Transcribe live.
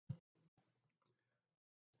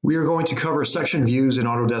We are going to cover section views in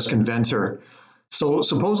Autodesk Inventor. So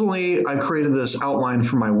supposedly I've created this outline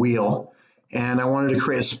for my wheel and I wanted to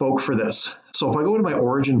create a spoke for this. So if I go to my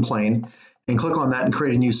origin plane and click on that and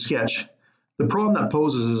create a new sketch, the problem that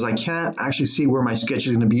poses is I can't actually see where my sketch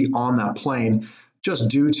is going to be on that plane just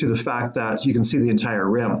due to the fact that you can see the entire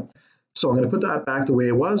rim. So I'm going to put that back the way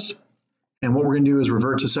it was, and what we're going to do is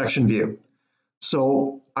revert to section view.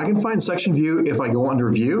 So I can find section view if I go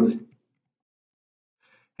under view.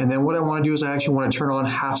 And then what I want to do is I actually want to turn on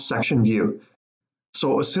half section view.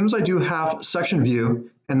 So as soon as I do half section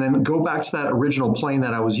view and then go back to that original plane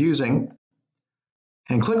that I was using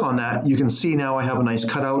and click on that, you can see now I have a nice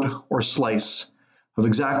cutout or slice of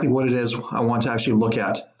exactly what it is I want to actually look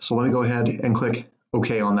at. So let me go ahead and click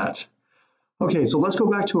OK on that. Okay, so let's go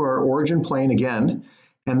back to our origin plane again.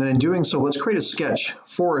 And then in doing so, let's create a sketch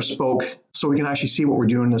for a spoke so we can actually see what we're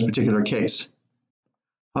doing in this particular case.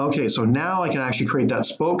 Okay, so now I can actually create that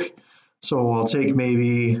spoke. So I'll take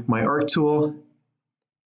maybe my arc tool,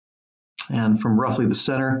 and from roughly the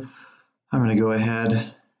center, I'm going to go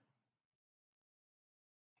ahead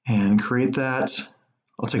and create that.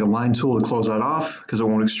 I'll take a line tool to close that off because it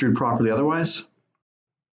won't extrude properly otherwise.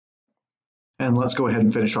 And let's go ahead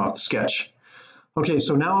and finish off the sketch. Okay,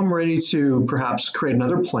 so now I'm ready to perhaps create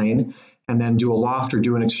another plane and then do a loft or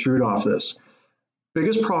do an extrude off this.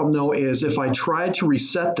 Biggest problem though is if I try to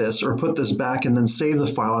reset this or put this back and then save the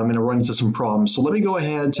file, I'm going to run into some problems. So let me go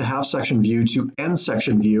ahead to half section view to end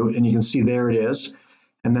section view, and you can see there it is.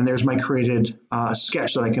 And then there's my created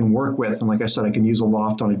sketch that I can work with. And like I said, I can use a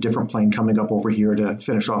loft on a different plane coming up over here to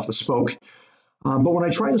finish off the spoke. But when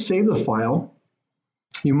I try to save the file,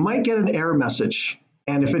 you might get an error message.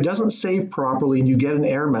 And if it doesn't save properly and you get an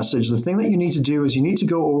error message, the thing that you need to do is you need to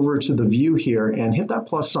go over to the view here and hit that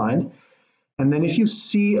plus sign. And then if you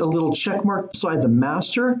see a little check mark beside the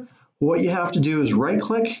master, what you have to do is right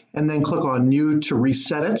click and then click on new to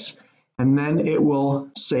reset it, and then it will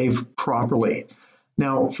save properly.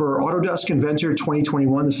 Now for Autodesk Inventor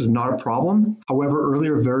 2021, this is not a problem. However,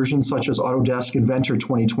 earlier versions such as Autodesk Inventor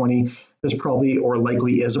 2020, this probably or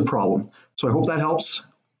likely is a problem. So I hope that helps.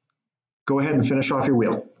 Go ahead and finish off your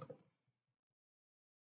wheel.